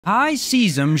High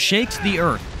Seism shakes the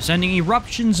earth, sending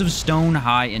eruptions of stone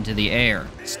high into the air,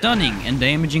 stunning and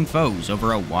damaging foes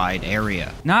over a wide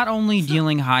area. Not only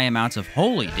dealing high amounts of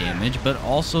holy damage, but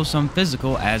also some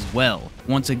physical as well.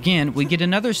 Once again, we get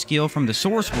another skill from the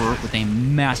sorcerer with a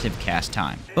massive cast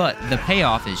time. But the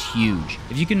payoff is huge.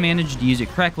 If you can manage to use it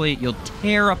correctly, you'll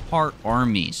tear apart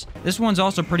armies. This one's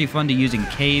also pretty fun to use in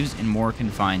caves and more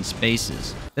confined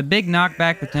spaces. The big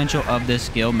knockback potential of this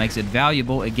skill makes it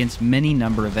valuable against many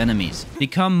number of enemies.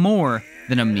 Become more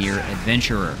than a mere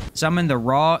adventurer. Summon the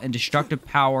raw and destructive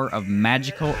power of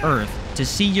magical earth to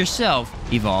see yourself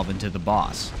evolve into the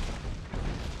boss.